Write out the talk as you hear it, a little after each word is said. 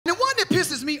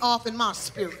pisses me off in my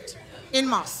spirit. In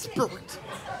my spirit.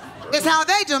 It's how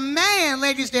they demand,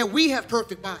 ladies, that we have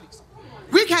perfect bodies.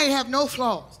 We can't have no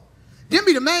flaws. Them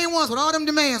be the main ones with all them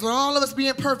demands, with all of us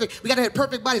being perfect. We gotta have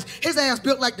perfect bodies. His ass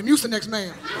built like the Mucinex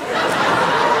man.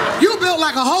 You built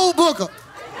like a whole booger.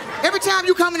 Every time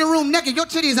you come in the room naked, your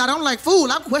titties out, I'm like,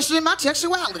 fool, I'm questioning my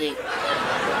sexuality.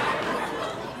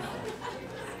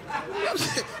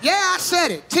 Yeah, I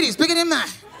said it. Titties bigger than mine.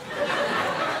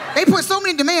 They put so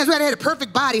many demands. We had to have a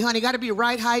perfect body, honey. Got to be the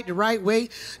right height, the right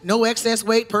weight, no excess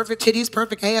weight, perfect titties,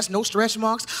 perfect ass, no stretch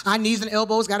marks. Our knees and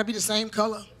elbows got to be the same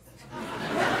color.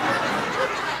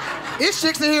 This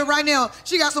chick's in here right now.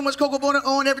 She got so much cocoa butter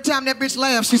on every time that bitch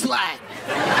laughs, she slide.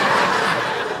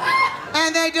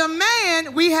 And they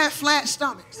demand we have flat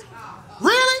stomachs.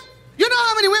 Really? You know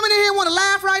how many women in here want to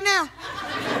laugh right now?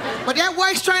 But that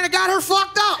waist trainer got her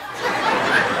fucked up.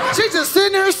 She's just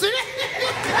sitting there sitting.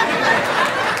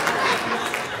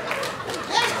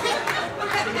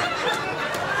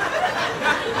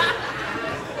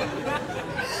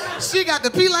 She got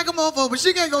to pee like a mofo, but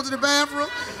she can't go to the bathroom.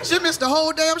 She missed the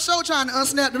whole damn show trying to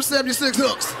unsnap them 76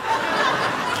 hooks.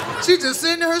 She just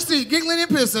sitting in her seat, giggling and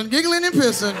pissing, giggling and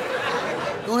pissing.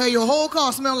 Gonna have your whole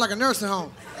car smelling like a nursing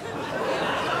home.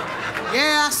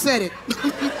 Yeah, I said it.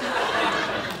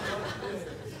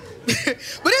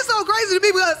 But it's so crazy to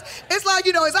me because it's like,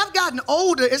 you know, as I've gotten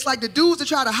older, it's like the dudes that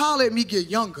try to holler at me get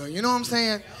younger, you know what I'm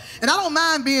saying? And I don't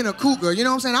mind being a cougar, you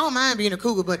know what I'm saying? I don't mind being a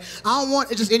cougar, but I don't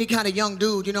want just any kind of young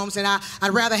dude, you know what I'm saying?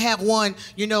 I'd rather have one,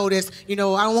 you know, that's, you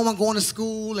know, I don't want one going to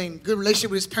school and good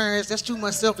relationship with his parents. That's too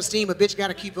much self-esteem a bitch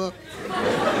gotta keep up.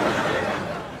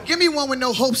 Give me one with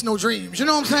no hopes, no dreams, you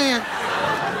know what I'm saying?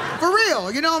 For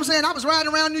real, you know what I'm saying? I was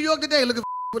riding around New York today looking for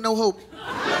with no hope.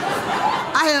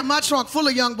 I had my trunk full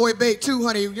of young boy bait too,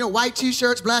 honey. You know, white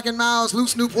t-shirts, Black and Miles,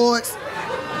 loose Newports,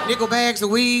 nickel bags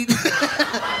of weed.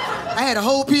 I had a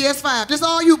whole PS5. This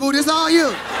all you, boo, this all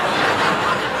you.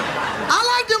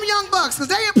 I like them young bucks, because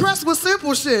they impressed with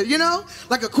simple shit, you know?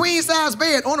 Like a queen-size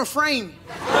bed on a frame.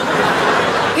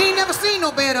 He ain't never seen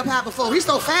no bed up high before. He's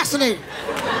so fascinated.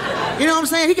 You know what I'm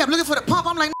saying? He kept looking for the pump.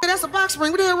 I'm like, man, that's a box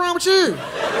spring. What the hell wrong with you?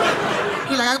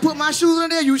 He's like, I can put my shoes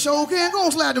under there. You sure can. Go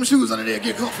and slide them shoes under there.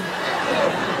 Get comfortable.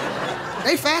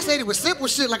 They fascinated with simple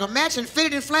shit like a matching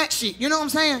fitted and flat sheet. You know what I'm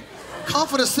saying?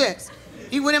 Comforter sets.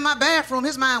 He went in my bathroom.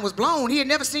 His mind was blown. He had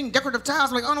never seen decorative tiles.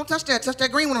 I'm like, oh, don't touch that. Touch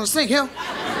that green one on the sink, hell.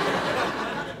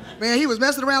 Man, he was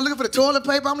messing around looking for the toilet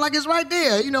paper. I'm like, it's right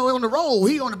there, you know, on the roll.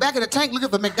 He on the back of the tank looking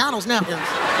for McDonald's napkins.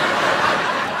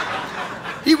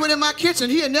 He went in my kitchen.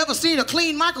 He had never seen a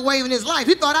clean microwave in his life.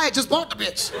 He thought I had just bought the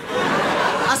bitch.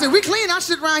 I said, we clean our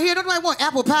shit around here. Don't nobody want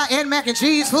apple pie and mac and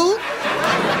cheese food.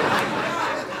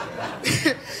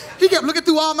 He kept looking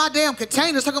through all my damn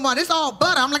containers, talking about, it's all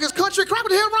butter. I'm like, it's country crap.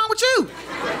 What the hell wrong with you?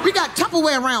 We got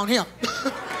Tupperware around here.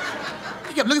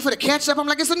 He kept looking for the ketchup. I'm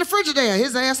like, it's in the Frigidaire.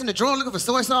 His ass in the drawer looking for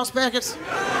soy sauce packets.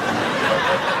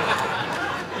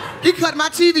 He cut my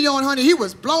TV on, honey. He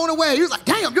was blown away. He was like,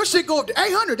 damn, your shit go up to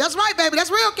 800. That's right, baby. That's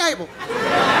real cable.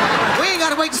 We ain't got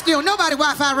to wait to steal nobody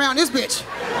Wi-Fi around this bitch.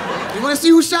 You want to see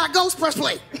who shot Ghost? Press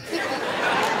play.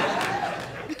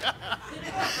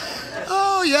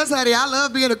 Oh, yes, honey. I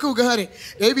love being a cougar, honey.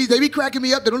 They be cracking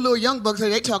me up. Them little young bucks,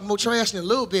 honey. They talk more trash than a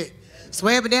little bit.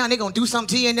 Swear up and down, they gonna do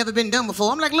something to you ain't never been done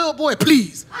before. I'm like, little boy,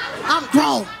 please. I'm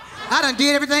grown. I done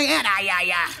did everything and